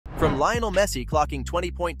From Lionel Messi clocking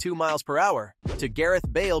 20.2 miles per hour to Gareth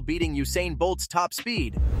Bale beating Usain Bolt's top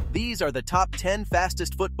speed, these are the top 10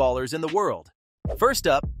 fastest footballers in the world. First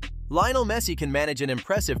up, Lionel Messi can manage an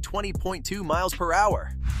impressive 20.2 miles per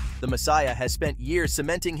hour. The Messiah has spent years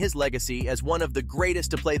cementing his legacy as one of the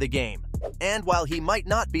greatest to play the game. And while he might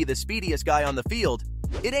not be the speediest guy on the field,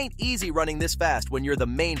 it ain't easy running this fast when you're the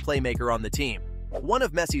main playmaker on the team. One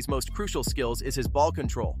of Messi's most crucial skills is his ball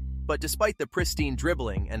control, but despite the pristine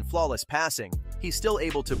dribbling and flawless passing, he's still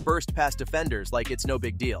able to burst past defenders like it's no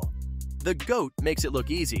big deal. The GOAT makes it look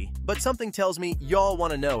easy, but something tells me y'all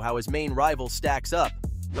want to know how his main rival stacks up.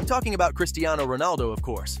 I'm talking about Cristiano Ronaldo, of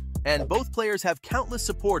course, and both players have countless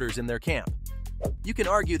supporters in their camp. You can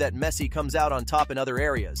argue that Messi comes out on top in other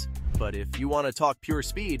areas, but if you want to talk pure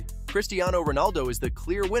speed, Cristiano Ronaldo is the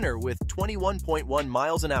clear winner with 21.1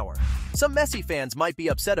 miles an hour. Some Messi fans might be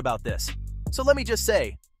upset about this, so let me just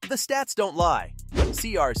say, the stats don't lie.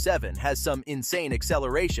 CR7 has some insane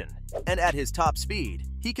acceleration, and at his top speed,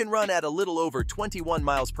 he can run at a little over 21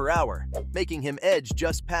 miles per hour, making him edge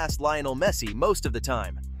just past Lionel Messi most of the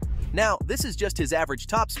time. Now, this is just his average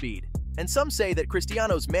top speed, and some say that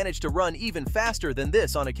Cristiano's managed to run even faster than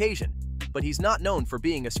this on occasion, but he's not known for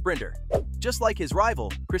being a sprinter. Just like his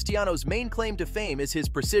rival, Cristiano's main claim to fame is his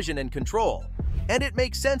precision and control. And it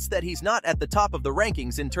makes sense that he's not at the top of the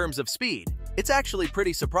rankings in terms of speed. It's actually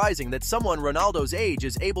pretty surprising that someone Ronaldo's age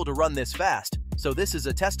is able to run this fast, so this is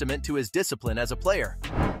a testament to his discipline as a player.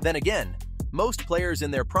 Then again, most players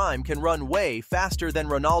in their prime can run way faster than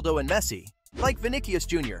Ronaldo and Messi, like Vinicius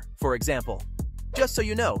Jr., for example. Just so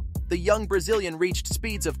you know, the young Brazilian reached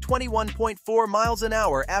speeds of 21.4 miles an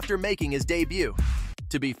hour after making his debut.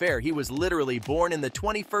 To be fair, he was literally born in the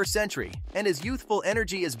 21st century, and his youthful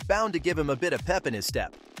energy is bound to give him a bit of pep in his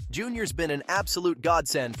step. Junior's been an absolute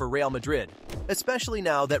godsend for Real Madrid, especially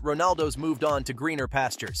now that Ronaldo's moved on to greener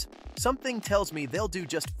pastures. Something tells me they'll do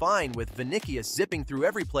just fine with Vinicius zipping through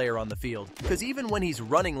every player on the field, because even when he's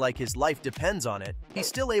running like his life depends on it, he's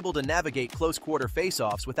still able to navigate close-quarter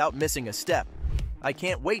face-offs without missing a step. I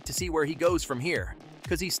can't wait to see where he goes from here,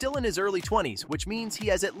 because he's still in his early 20s, which means he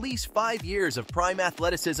has at least 5 years of prime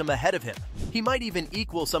athleticism ahead of him. He might even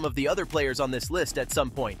equal some of the other players on this list at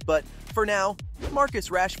some point, but for now, Marcus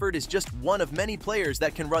Rashford is just one of many players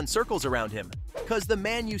that can run circles around him, because the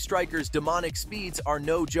Man U striker's demonic speeds are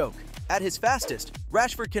no joke. At his fastest,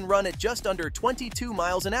 Rashford can run at just under 22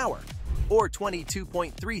 miles an hour, or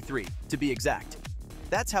 22.33 to be exact.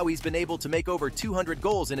 That's how he's been able to make over 200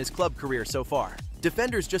 goals in his club career so far.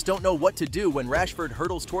 Defenders just don't know what to do when Rashford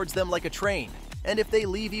hurtles towards them like a train, and if they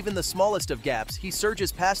leave even the smallest of gaps, he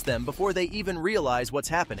surges past them before they even realize what's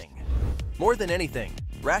happening. More than anything,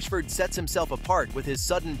 Rashford sets himself apart with his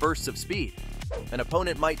sudden bursts of speed. An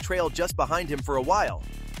opponent might trail just behind him for a while,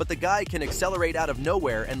 but the guy can accelerate out of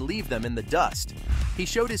nowhere and leave them in the dust. He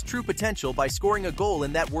showed his true potential by scoring a goal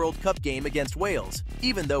in that World Cup game against Wales,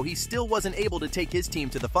 even though he still wasn't able to take his team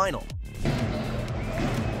to the final.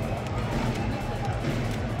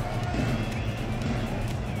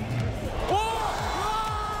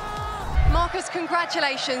 Marcus,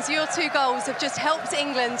 congratulations. Your 2 goals have just helped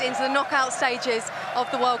England into the knockout stages of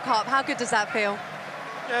the World Cup. How good does that feel?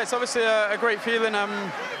 Yeah, it's obviously a great feeling.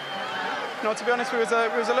 To be honest, we was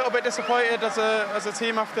a little bit disappointed as a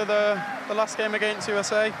team after the last game against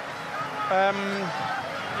USA.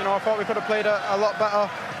 I thought we could have played a lot better,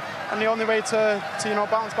 and the only way to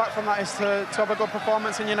bounce back from that is to have a good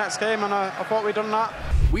performance in your next game, and I thought we'd done that.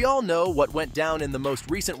 We all know what went down in the most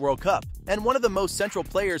recent World Cup, and one of the most central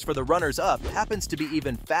players for the runners-up happens to be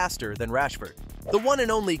even faster than Rashford. The one and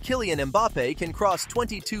only Kylian Mbappe can cross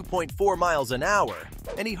 22.4 miles an hour,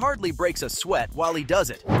 and he hardly breaks a sweat while he does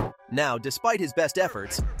it. Now, despite his best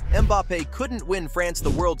efforts, Mbappe couldn't win France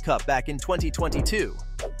the World Cup back in 2022.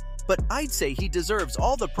 But I'd say he deserves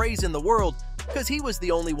all the praise in the world because he was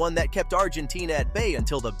the only one that kept Argentina at bay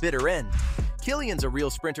until the bitter end. Kylian's a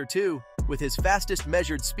real sprinter too, with his fastest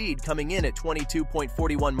measured speed coming in at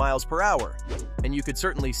 22.41 miles per hour. And you could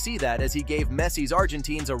certainly see that as he gave Messi's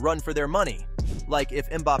Argentines a run for their money. Like if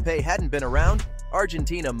Mbappe hadn't been around,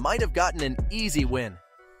 Argentina might have gotten an easy win.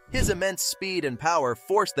 His immense speed and power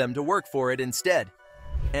forced them to work for it instead.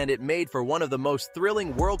 And it made for one of the most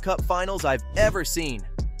thrilling World Cup finals I've ever seen.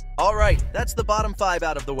 Alright, that's the bottom 5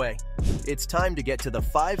 out of the way. It's time to get to the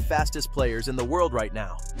 5 fastest players in the world right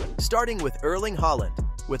now. Starting with Erling Haaland,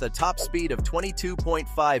 with a top speed of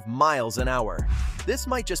 22.5 miles an hour. This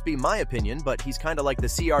might just be my opinion, but he's kinda like the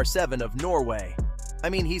CR7 of Norway. I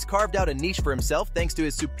mean, he's carved out a niche for himself thanks to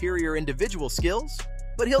his superior individual skills,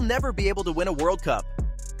 but he'll never be able to win a World Cup,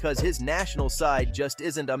 because his national side just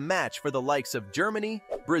isn't a match for the likes of Germany,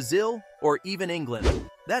 Brazil, or even England.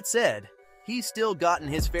 That said, he's still gotten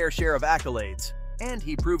his fair share of accolades, and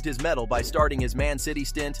he proved his mettle by starting his Man City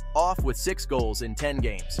stint off with 6 goals in 10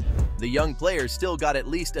 games. The young player's still got at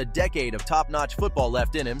least a decade of top-notch football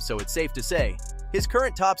left in him, so it's safe to say his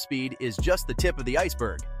current top speed is just the tip of the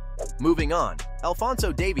iceberg. Moving on,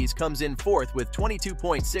 Alphonso Davies comes in 4th with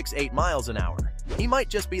 22.68 miles an hour. He might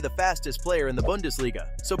just be the fastest player in the Bundesliga,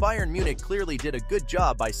 so Bayern Munich clearly did a good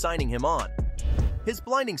job by signing him on. His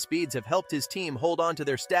blinding speeds have helped his team hold on to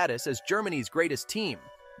their status as Germany's greatest team,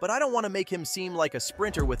 but I don't want to make him seem like a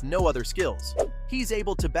sprinter with no other skills. He's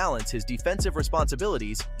able to balance his defensive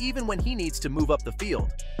responsibilities even when he needs to move up the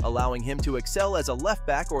field, allowing him to excel as a left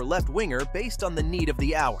back or left winger based on the need of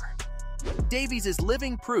the hour. Davies is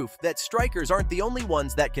living proof that strikers aren't the only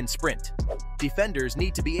ones that can sprint. Defenders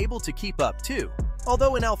need to be able to keep up too,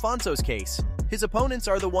 although in Alphonso's case, his opponents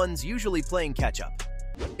are the ones usually playing catch-up.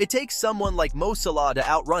 It takes someone like Mo Salah to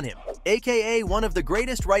outrun him, aka one of the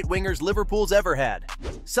greatest right-wingers Liverpool's ever had.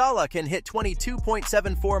 Salah can hit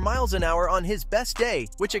 22.74 miles an hour on his best day,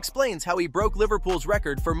 which explains how he broke Liverpool's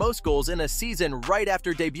record for most goals in a season right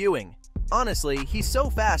after debuting. Honestly, he's so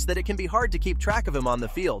fast that it can be hard to keep track of him on the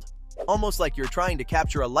field, almost like you're trying to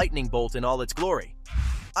capture a lightning bolt in all its glory.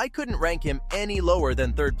 I couldn't rank him any lower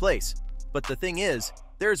than 3rd place, but the thing is,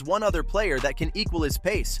 there's one other player that can equal his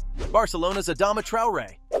pace: Barcelona's Adama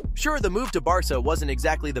Traoré. Sure, the move to Barca wasn't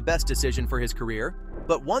exactly the best decision for his career,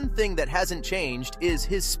 but one thing that hasn't changed is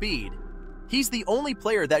his speed. He's the only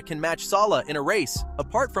player that can match Salah in a race,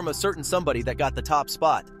 apart from a certain somebody that got the top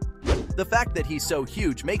spot. The fact that he's so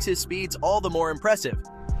huge makes his speeds all the more impressive,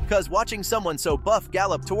 because watching someone so buff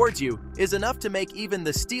gallop towards you is enough to make even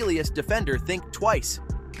the steeliest defender think twice.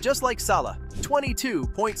 Just like Salah,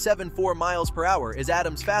 22.74 miles per hour is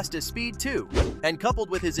Adam's fastest speed too, and coupled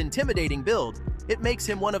with his intimidating build, it makes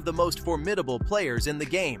him one of the most formidable players in the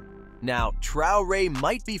game. Now, Traoré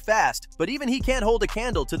might be fast, but even he can't hold a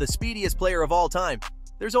candle to the speediest player of all time.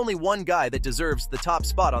 There's only one guy that deserves the top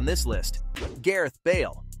spot on this list: Gareth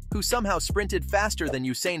Bale, who somehow sprinted faster than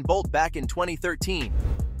Usain Bolt back in 2013.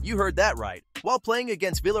 You heard that right. While playing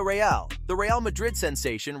against Villarreal, the Real Madrid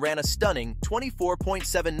sensation ran a stunning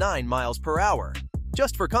 24.79 miles per hour.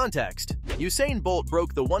 Just for context, Usain Bolt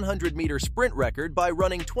broke the 100-meter sprint record by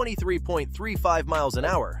running 23.35 miles an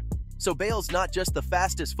hour. So Bale's not just the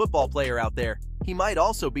fastest football player out there, he might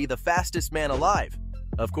also be the fastest man alive.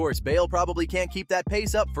 Of course, Bale probably can't keep that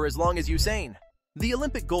pace up for as long as Usain. The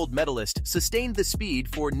Olympic gold medalist sustained the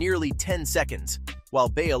speed for nearly 10 seconds, while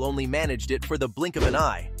Bale only managed it for the blink of an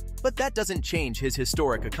eye. But that doesn't change his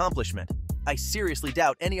historic accomplishment. I seriously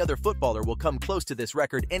doubt any other footballer will come close to this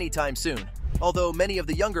record anytime soon, although many of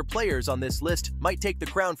the younger players on this list might take the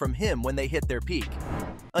crown from him when they hit their peak.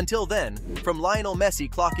 Until then, from Lionel Messi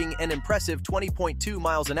clocking an impressive 20.2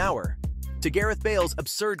 miles an hour, to Gareth Bale's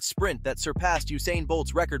absurd sprint that surpassed Usain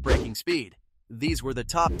Bolt's record-breaking speed, these were the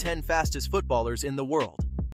top 10 fastest footballers in the world.